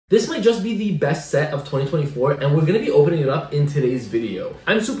This might just be the best set of 2024, and we're going to be opening it up in today's video.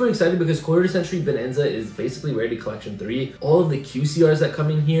 I'm super excited because Quarter Century Bonanza is basically Rarity Collection 3. All of the QCRs that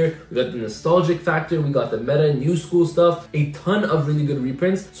come in here, we got the nostalgic factor, we got the meta new school stuff, a ton of really good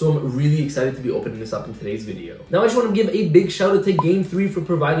reprints, so I'm really excited to be opening this up in today's video. Now I just want to give a big shout out to Game 3 for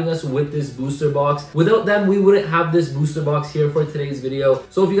providing us with this booster box. Without them, we wouldn't have this booster box here for today's video,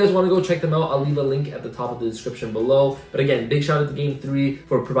 so if you guys want to go check them out, I'll leave a link at the top of the description below. But again, big shout out to Game 3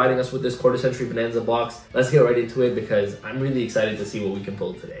 for providing us with this Quarter Century Bonanza box. Let's get right into it because I'm really excited to see what we can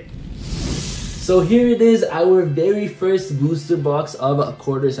pull today. So here it is, our very first booster box of a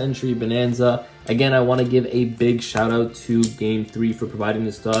Quarter Century Bonanza. Again, I want to give a big shout out to Game 3 for providing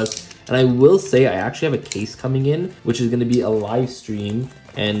this to us. And I will say I actually have a case coming in, which is going to be a live stream.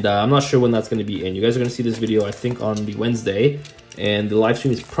 And I'm not sure when that's going to be in. You guys are going to see this video, I think, on the Wednesday. And the live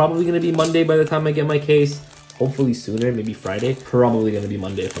stream is probably going to be Monday by the time I get my case. Hopefully sooner, maybe Friday. Probably going to be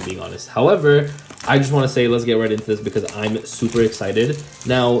Monday if I'm being honest. However, I just want to say let's get right into this because I'm super excited.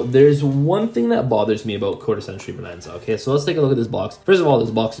 Now, there's one thing that bothers me about Quarter Century Bonanza. Okay, so let's take a look at this box. First of all,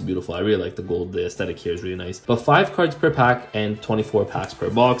 this box is beautiful. I really like the gold. The aesthetic here is really nice. But 5 cards per pack and 24 packs per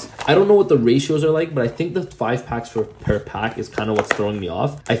box. I don't know what the ratios are like, but I think the 5 packs per pack is kind of what's throwing me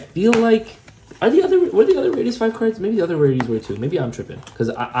off. I feel like were the other rarities 5 cards? Maybe the other rarities were too. Maybe I'm tripping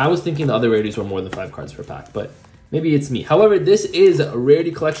because I was thinking the other rarities were more than 5 cards per pack, but maybe it's me. However, this is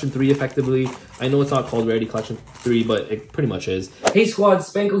Rarity Collection 3 effectively. I know it's not called Rarity Collection 3, but it pretty much is. Hey squad,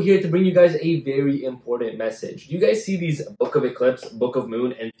 Spanko here to bring you guys a very important message. Do you guys see these Book of Eclipse, Book of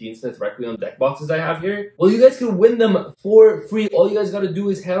Moon, and Fiendsmith Requiem deck boxes I have here? Well, you guys can win them for free. All you guys gotta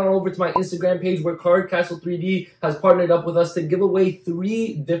do is head on over to my Instagram page where Card Castle 3D has partnered up with us to give away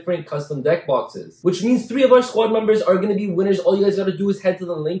 3 different custom deck boxes, which means 3 of our squad members are gonna be winners. All you guys gotta do is head to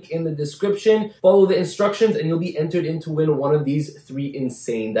the link in the description, follow the instructions, and you'll be entered in to win one of these 3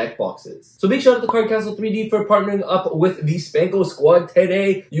 insane deck boxes. So big shout out to Card Castle 3D for partnering up with the Spanko squad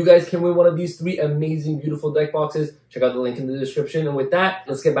today. You guys can win one of these 3 amazing, beautiful deck boxes. Check out the link in the description. And with that,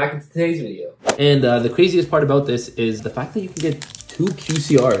 let's get back into today's video. And the craziest part about this is the fact that you can get 2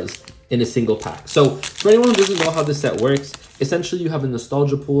 QCRs in a single pack. So for anyone who doesn't know how this set works, essentially you have a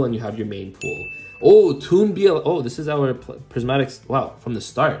nostalgia pool and you have your main pool. Oh, Toon BL. Oh, this is our prismatics. Wow, from the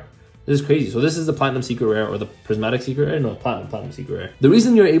start. This is crazy. So this is the Platinum Secret Rare or the Prismatic Secret Rare? No, Platinum Secret Rare. The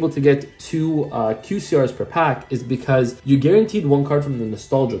reason you're able to get 2 QCRs per pack is because you're guaranteed 1 card from the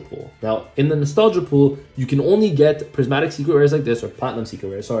Nostalgia Pool. Now, in the Nostalgia Pool, you can only get Prismatic Secret Rares like this or Platinum Secret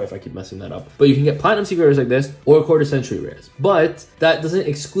Rares. Sorry if I keep messing that up. But you can get Platinum Secret Rares like this or Quarter Century Rares. But that doesn't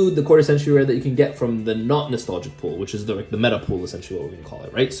exclude the Quarter Century Rare that you can get from the not Nostalgic Pool, which is the meta pool, essentially what we're going to call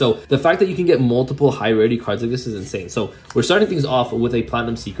it, right? So the fact that you can get multiple high rarity cards like this is insane. So we're starting things off with a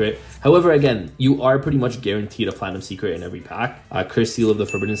Platinum Secret. However, again, you are pretty much guaranteed a Platinum Secret in every pack. Curse Seal of the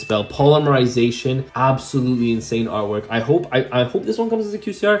Forbidden Spell, Polymerization, absolutely insane artwork. I hope this one comes as a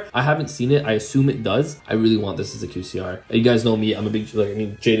QCR. I haven't seen it. I assume it does. I really want this as a QCR. You guys know me. I'm a big,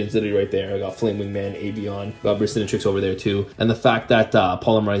 Jaden's literally right there. I got Flame Wingman, Avion, got Burstinatrix over there too. And the fact that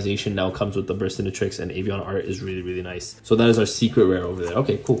Polymerization now comes with the Burstinatrix and Avion art is really, really nice. So that is our secret rare over there.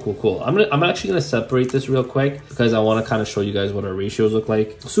 Okay, cool. I'm actually gonna separate this real quick because I want to kind of show you guys what our ratios look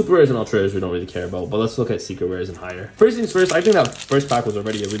like. Super rares and ultra rares we don't really care about, but let's look at secret rares and higher. First things first, I think that first pack was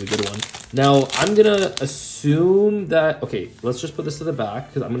already a really good one. Now I'm gonna assume that, okay, let's just put this to the back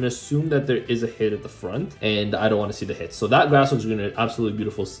because I'm gonna assume that there is a hit at the front and I don't want to see the hit. So that Grass looks an absolutely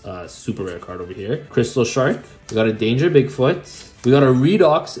beautiful super rare card over here. Crystal Shark, we got a Danger Bigfoot, we got a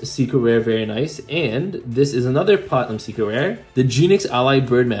Redox Secret Rare, very nice. And this is another Platinum Secret Rare, the Genix Ally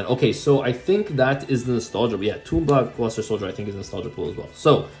Birdman. Okay, so I think that is the Nostalgia. Yeah, Toon Blockbuster Soldier I think is Nostalgia Pool as well.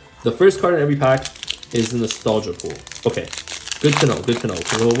 So the first card in every pack is the Nostalgia Pool. Okay, good to know,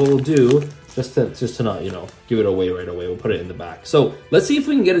 So what we'll do, just to not, give it away right away, we'll put it in the back. So let's see if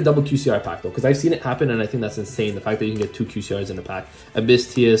we can get a double QCR pack though, because I've seen it happen and I think that's insane. The fact that you can get 2 QCRs in a pack.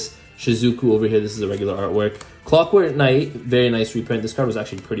 Abyss Tias, Shizuku over here, this is a regular artwork. Clockwork Knight, very nice reprint. This card was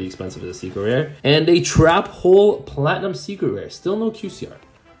actually pretty expensive as a secret rare. And a Trap Hole Platinum Secret Rare, still no QCR.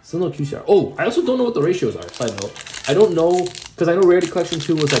 Oh, I also don't know what the ratios are. Side note, I don't know, because I know Rarity Collection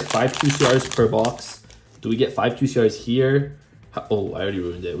 2 was like 5 QCRs per box. Do we get 5 QCRs here? Oh, I already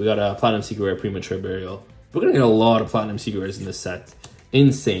ruined it. We got a Platinum Secret Rare Premature Burial. We're gonna get a lot of Platinum Secret Rares in this set.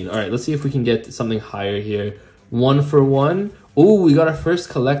 Insane. All right, let's see if we can get something higher here. 1 for 1. Oh, we got our first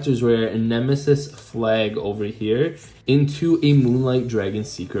Collector's Rare, a Nemesis Flag over here, into a Moonlight Dragon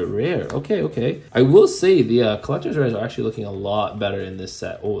Secret Rare. Okay. I will say the Collector's Rares are actually looking a lot better in this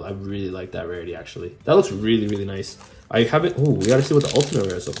set. Oh, I really like that rarity, actually. That looks really, really nice. I haven't... Oh, we gotta see what the Ultimate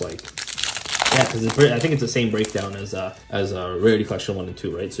Rares look like. Yeah, because I think it's the same breakdown as Rarity Collection 1 and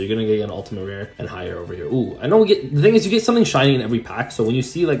 2, right? So you're gonna get an Ultimate Rare and higher over here. Ooh, I know the thing is you get something shiny in every pack, so when you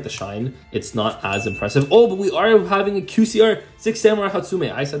see like the shine, it's not as impressive. Oh, but we are having a QCR 6 Samurai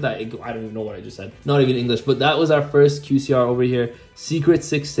Hatsume. I said that, I don't even know what I just said. Not even English, but that was our first QCR over here. Secret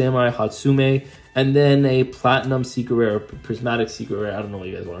 6 Samurai Hatsume. And then a Platinum Secret Rare, Prismatic Secret Rare, I don't know what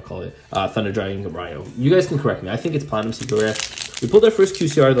you guys want to call it. Thunder Dragon Ryo. You guys can correct me. I think it's Platinum Secret Rare. We pulled our first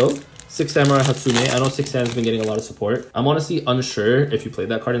QCR though. 6 Samurai Hatsume. I know 6 Sam's been getting a lot of support. I'm honestly unsure if you played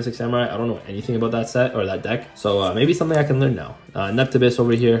that card in 6 Samurai. I don't know anything about that set or that deck. So maybe something I can learn now. Neptibus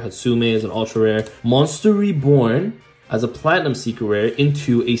over here. Hatsume is an Ultra Rare. Monster Reborn as a Platinum Secret Rare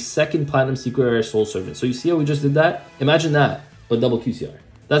into a second Platinum Secret Rare Soul Servant. So you see how we just did that? Imagine that, but double QCR.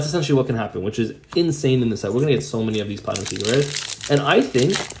 That's essentially what can happen, which is insane in this set. We're gonna get so many of these Platinum Secret Rares. And I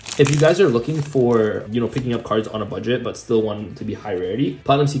think if you guys are looking for, you know, picking up cards on a budget, but still want to be high rarity,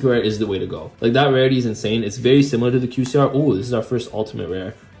 Platinum Secret Rare is the way to go. Like, that rarity is insane. It's very similar to the QCR. Oh, this is our first Ultimate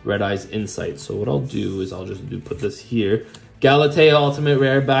Rare, Red Eyes Insight. So what I'll do is I'll just put this here. Galatea Ultimate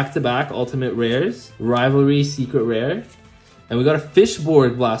Rare, back-to-back Ultimate Rares. Rivalry Secret Rare. And we got a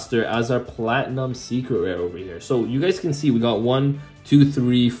Fishborg Blaster as our Platinum Secret Rare over here. So you guys can see we got 1, 2,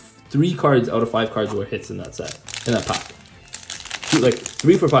 3 cards out of 5 cards were hits in that set, in that pack. Like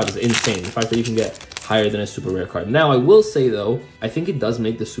 3 for 5 is insane. The fact that you can get higher than a super rare card. Now I will say though, I think it does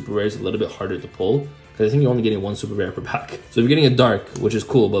make the super rares a little bit harder to pull, because I think you're only getting 1 super rare per pack. So if you're getting a dark, which is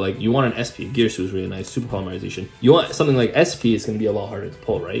cool, but like you want an SP, Gear Suit is really nice, super polymerization. You want something like SP, it's gonna be a lot harder to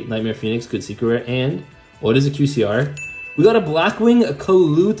pull, right? Nightmare Phoenix, good secret rare, and what is a QCR? We got a Blackwing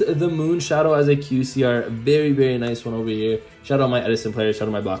Colute the Moon Shadow as a QCR. Very, very nice one over here. Shout out my Edison players, shout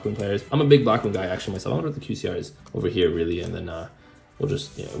out my Blackwing players. I'm a big Blackwing guy actually myself. I'm gonna put the QCRs over here really, and then we'll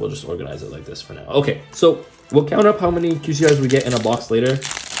just organize it like this for now. Okay, so we'll count up how many QCRs we get in a box later.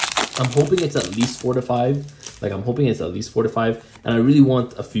 I'm hoping it's at least 4 to 5. Like, I'm hoping it's at least 4 to 5, and I really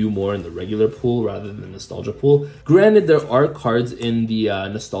want a few more in the regular pool rather than the nostalgia pool. Granted, there are cards in the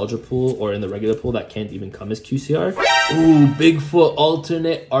nostalgia pool or in the regular pool that can't even come as QCR. Ooh, Bigfoot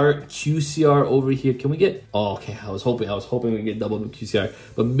alternate art QCR over here. Can we get? Oh, okay. I was hoping we could get double QCR,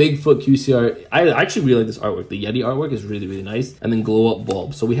 but Bigfoot QCR. I actually really like this artwork. The Yeti artwork is really, really nice, and then glow up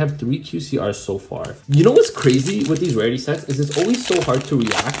bulb. So we have 3 QCRs so far. You know what's crazy with these rarity sets is it's always so hard to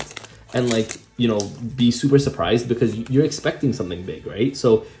react and, like, you know, be super surprised because you're expecting something big, right?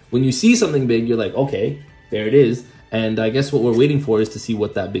 So when you see something big, you're like, okay, there it is. And I guess what we're waiting for is to see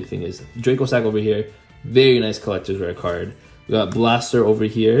what that big thing is. Draco Sack over here, very nice collector's rare card. We got Blaster over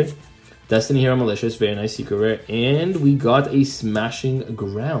here, Destiny Hero Malicious, very nice secret rare, and we got a Smashing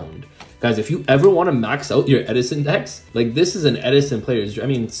Ground. Guys, if you ever want to max out your Edison decks, like, this is an Edison player's, I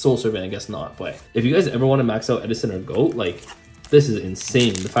mean, Soul Servant, I guess not, but if you guys ever want to max out Edison or GOAT, like, this is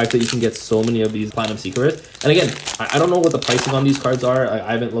insane. The fact that you can get so many of these Platinum Secrets. And again, I don't know what the pricing on these cards are.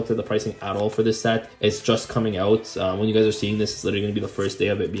 I haven't looked at the pricing at all for this set. It's just coming out. When you guys are seeing this, it's literally going to be the first day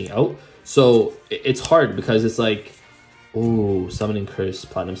of it being out. So it's hard because it's like, oh, Summoning Curse,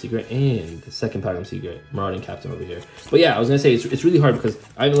 Platinum Secret, and the second Platinum Secret, Marauding Captain over here. But yeah, I was going to say, it's really hard because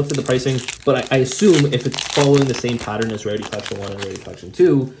I haven't looked at the pricing, but I assume if it's following the same pattern as Rarity Collection 1 and Rarity Collection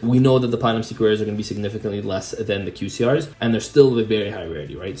 2, we know that the Platinum Secret rares are going to be significantly less than the QCRs, and they're still a very high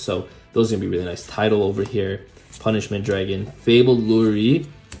rarity, right? So those are going to be really nice. Title over here, Punishment Dragon, Fabled Luri,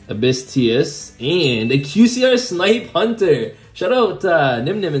 Abyss Tias, and a QCR Snipe Hunter. Shout out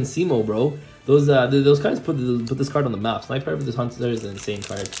Nim Nim and Simo, bro. Those cards put this card on the map. Sniper with this Hunter is an insane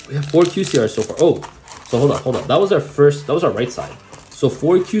card. We have 4 QCRs so far. Oh, so hold on. That was our right side. So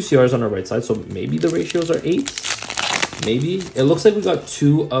 4 QCRs on our right side. So maybe the ratios are 8. Maybe. It looks like we got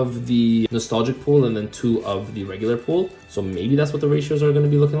 2 of the nostalgic pool and then 2 of the regular pool. So maybe that's what the ratios are going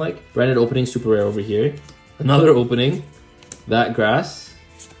to be looking like. Branded opening, super rare over here. Another opening. That Grass.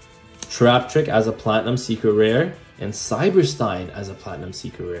 Trap Trick as a Platinum Secret Rare. And Cyberstein as a Platinum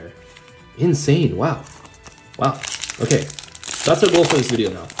Secret Rare. Insane. Wow. Okay, that's our goal for this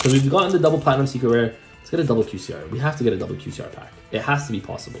video now, because we've gotten the double Platinum Secret Rare. Let's get a double QCR. We have to get a double QCR pack. It has to be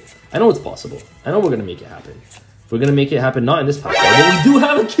possible. I know it's possible. I know we're gonna make it happen. We're gonna make it happen, not in this pack, but we do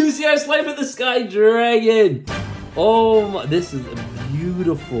have a QCR Slife in the Sky Dragon. Oh my, this is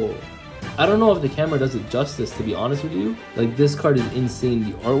beautiful. I don't know if the camera does it justice, to be honest with you. Like, this card is insane.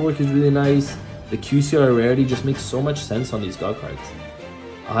 The artwork is really nice. The QCR rarity just makes so much sense on these God cards.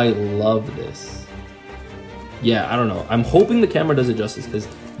 I love this. Yeah, I don't know. I'm hoping the camera does it justice because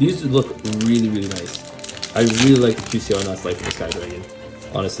these look really, really nice. I really like the QCR on that Slife in the Sky Dragon.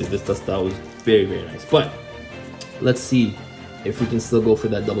 Honestly, that was very, very nice. But let's see if we can still go for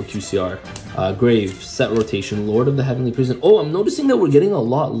that double QCR. Grave, set rotation, Lord of the Heavenly Prison. Oh, I'm noticing that we're getting a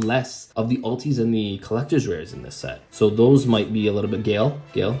lot less of the ultis and the collector's rares in this set. So those might be a little bit, Gale,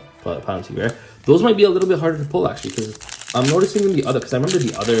 Platinum Secret Rare. Those might be a little bit harder to pull actually, because I'm noticing in the other, because I remember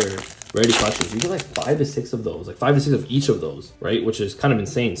the other rarity collections, you get like 5 to 6 of those, like 5 to 6 of each of those, right? Which is kind of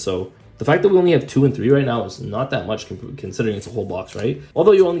insane. So the fact that we only have 2 and 3 right now is not that much considering it's a whole box, right?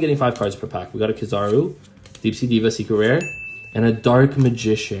 Although you're only getting 5 cards per pack. We got a Kizaru, Deep Sea Diva Secret Rare, and a Dark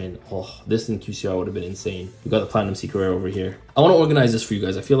Magician. Oh, this in QCR would have been insane. We got the Platinum Secret Rare over here. I want to organize this for you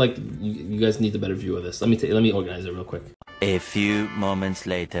guys. I feel like you guys need a better view of this. Let me organize it real quick. A few moments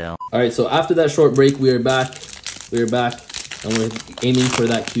later. All right, so after that short break, we are back. We are back, and we're aiming for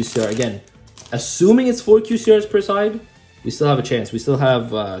that QCR again. Assuming it's 4 QCRs per side, we still have a chance. We still have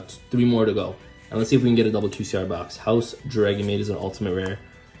 3 more to go. And let's see if we can get a double QCR box. House Dragon Maid is an ultimate rare.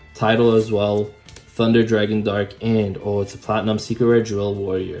 Tidal as well. Thunder Dragon Dark, and oh, it's a Platinum Secret Rare Drill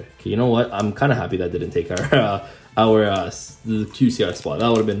Warrior. Okay, you know what? I'm kind of happy that didn't take our the QCR spot. That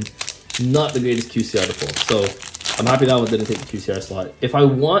would have been not the greatest QCR to pull. So I'm happy that one didn't take the QCR slot. If I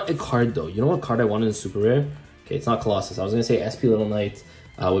want a card though, you know what card I wanted in Super Rare? Okay, it's not Colossus. I was gonna say SP Little Knight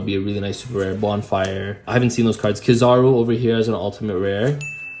would be a really nice Super Rare. Bonfire. I haven't seen those cards. Kizaru over here is an ultimate rare.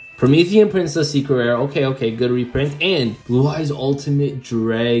 Promethean Princess Secret Rare. Okay, good reprint. And Blue Eyes Ultimate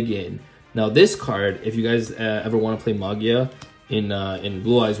Dragon. Now this card, if you guys ever want to play Magia in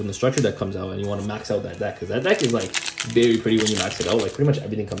Blue Eyes when the structure deck comes out and you want to max out that deck, because that deck is like very pretty when you max it out. Like pretty much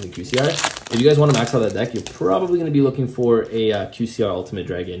everything comes in QCR. If you guys want to max out that deck, you're probably going to be looking for a QCR Ultimate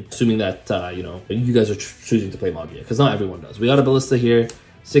Dragon, assuming that you know, you guys are choosing to play Magia, because not everyone does. We got a Ballista here.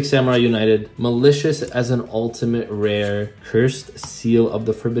 6 Samurai United, Malicious as an ultimate rare, Cursed Seal of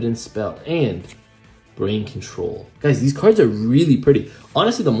the Forbidden Spell, and Brain Control. Guys, these cards are really pretty.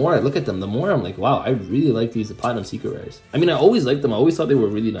 Honestly, the more I look at them, the more I'm like, wow, I really like these Platinum Secret Rares. I mean, I always liked them. I always thought they were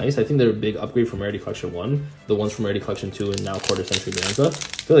really nice. I think they're a big upgrade from Rarity Collection 1, the ones from Rarity Collection 2, and now Quarter Century Bonanza. I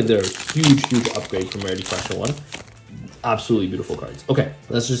feel like they're a huge upgrade from Rarity Collection 1. Absolutely beautiful cards. Okay,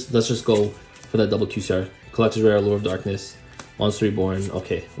 let's just go for that double QCR. Collector's Rare, Lure of Darkness, Monster Reborn.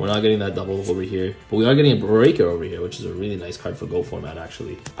 Okay, we're not getting that double over here, but we are getting a Breaker over here, which is a really nice card for Go format,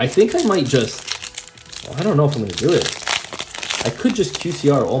 actually. I think I might just... well, I don't know if I'm going to do it. I could just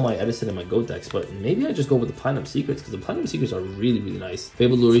QCR all my Edison and my GOAT decks, but maybe I just go with the Platinum Secrets, because the Platinum Secrets are really nice.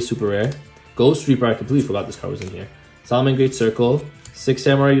 Fabled Lure, super rare. Ghost Reaper, I completely forgot this card was in here. Solomon Great Circle, 6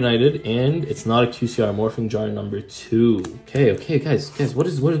 Samurai United, and it's not a QCR. Morphing Jar number 2. Okay, guys, what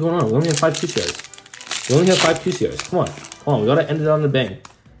is going on? We only have 5 QCRs. We only have 5 QCRs. Come on, we gotta end it on the bang.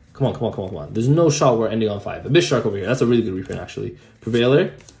 Come on. There's no shot we're ending on 5. Abyss Shark over here. That's a really good reprint, actually.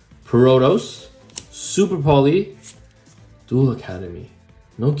 Prevailer, Protos, Super Poly, Dual Academy.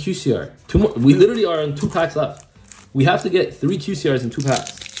 No QCR. 2 more. We literally are on 2 packs left. We have to get 3 QCRs in 2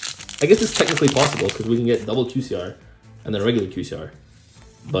 packs. I guess it's technically possible because we can get double QCR and then regular QCR.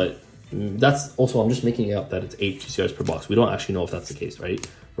 But that's also, I'm just making it up that it's 8 QCRs per box. We don't actually know if that's the case, right?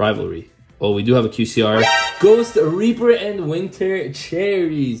 Rivalry. Oh, we do have a QCR. Ghost Reaper and Winter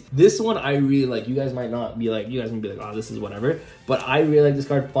Cherries. This one I really like. You guys might not be like, oh, this is whatever. But I really like this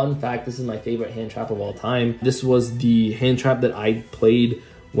card. Fun fact, this is my favorite hand trap of all time. This was the hand trap that I played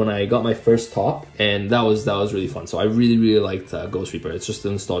when I got my first top, and that was really fun. So I really liked Ghost Reaper. It's just a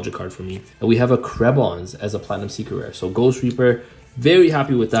nostalgia card for me. And we have a Krebons as a Platinum Secret Rare. So Ghost Reaper, very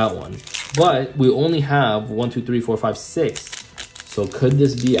happy with that one. But we only have 1, 2, 3, 4, 5, 6. So could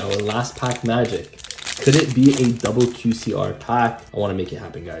this be our last pack magic? Could it be a double QCR pack? I want to make it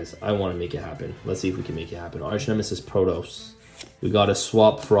happen, guys. I want to make it happen. Let's see if we can make it happen. Arch Nemesis Protos. We got a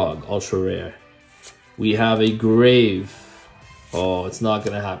Swap Frog, ultra rare. We have a Grave. Oh, it's not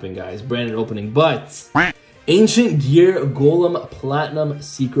going to happen, guys. Branded opening, but Ancient Gear Golem Platinum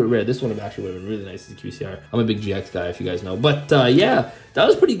Secret Rare. This one actually would have been really nice as a QCR. I'm a big GX guy, if you guys know. But yeah, that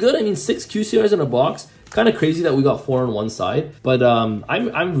was pretty good. I mean, 6 QCRs in a box. Kind of crazy that we got 4 on one side, but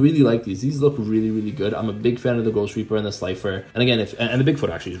I'm really like these. These look really good. I'm a big fan of the Ghost Reaper and the Slifer, and again, and the Bigfoot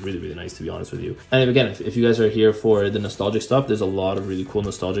actually is really nice, to be honest with you. And again, if you guys are here for the nostalgic stuff, there's a lot of really cool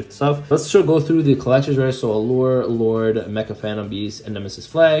nostalgic stuff. Let's sure go through the collector's rare. So Allure, Lord, Mecha Phantom Beast, and Nemesis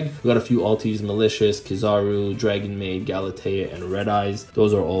Flag. We got a few alties: Malicious, Kizaru, Dragon Maid, Galatea, and Red Eyes.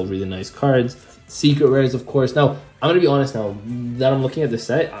 Those are all really nice cards. Secret rares, of course. Now I'm gonna be honest. Now that I'm looking at the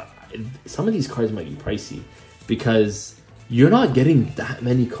set, some of these cards might be pricey because you're not getting that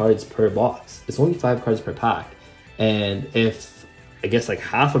many cards per box. It's only 5 cards per pack. And if I guess like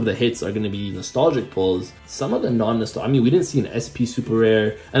half of the hits are going to be nostalgic pulls. Some of the non-nostalgic, I mean, we didn't see an SP super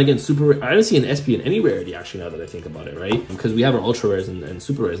rare. And again, super rare, I didn't see an SP in any rarity actually, now that I think about it, right? Because we have our ultra rares and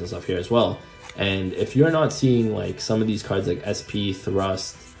super rares and stuff here as well. And if you're not seeing like some of these cards like SP,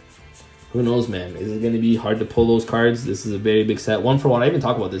 Thrust, who knows, man? Is it going to be hard to pull those cards? This is a very big set. 1-for-1. I even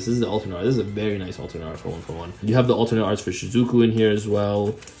talk about this. This is the alternate art. This is a very nice alternate art for 1-for-1. You have the alternate arts for Shizuku in here as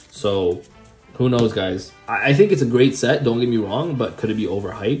well. So who knows, guys? I think it's a great set. Don't get me wrong, but could it be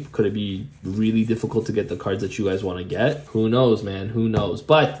overhyped? Could it be really difficult to get the cards that you guys want to get? Who knows, man? Who knows?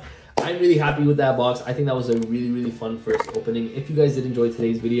 But I'm really happy with that box. I think that was a really fun first opening. If you guys did enjoy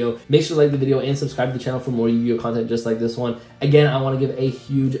today's video, make sure to like the video and subscribe to the channel for more Yu-Gi-Oh content just like this one. Again, I want to give a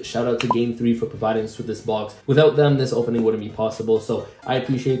huge shout out to Game 3 for providing us with this box. Without them, this opening wouldn't be possible, so I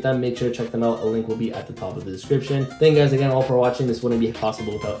appreciate them. Make sure to check them out. A link will be at the top of the description. Thank you guys again all for watching. This wouldn't be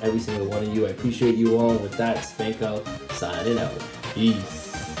possible without every single one of you. I appreciate you all. With that, Spanko signing out. Peace.